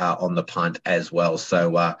crackerjack on the punt as well. So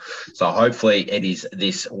hopefully it is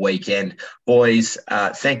this weekend. Boys,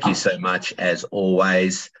 thank you so much as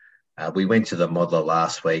always. We went to the modeler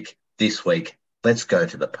last week. This week, let's go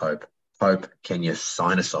to the Pope. Pope, can you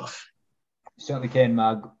sign us off? Certainly can,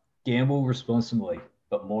 Mug. Gamble responsibly,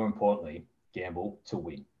 but more importantly, gamble to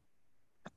win.